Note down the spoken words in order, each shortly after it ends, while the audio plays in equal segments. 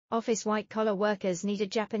Office white-collar workers need a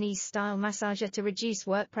Japanese-style massager to reduce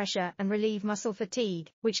work pressure and relieve muscle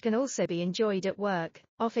fatigue, which can also be enjoyed at work.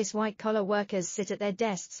 Office white-collar workers sit at their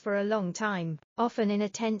desks for a long time, often in a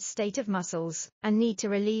tense state of muscles, and need to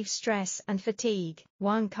relieve stress and fatigue.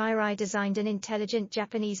 Wang Qirui designed an intelligent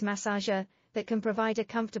Japanese massager that can provide a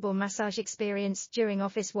comfortable massage experience during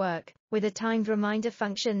office work, with a timed reminder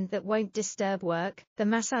function that won't disturb work. The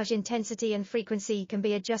massage intensity and frequency can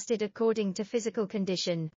be adjusted according to physical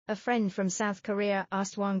condition. A friend from South Korea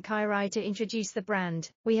asked Wang Qirui to introduce the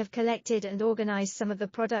brand. We have collected and organized some of the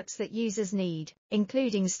products that users need,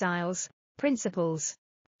 including styles, principles,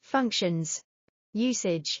 functions,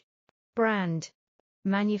 usage, brand,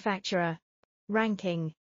 manufacturer,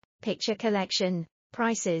 ranking, picture collection,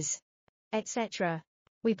 prices, etc.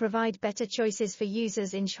 We provide better choices for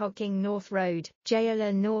users in Zhongqing North Road,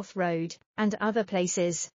 Jeolla North Road, and other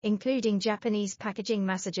places, including Japanese packaging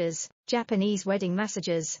massagers, Japanese wedding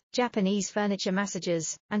massagers, Japanese furniture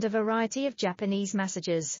massagers, and a variety of Japanese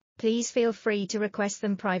massagers. Please feel free to request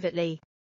them privately.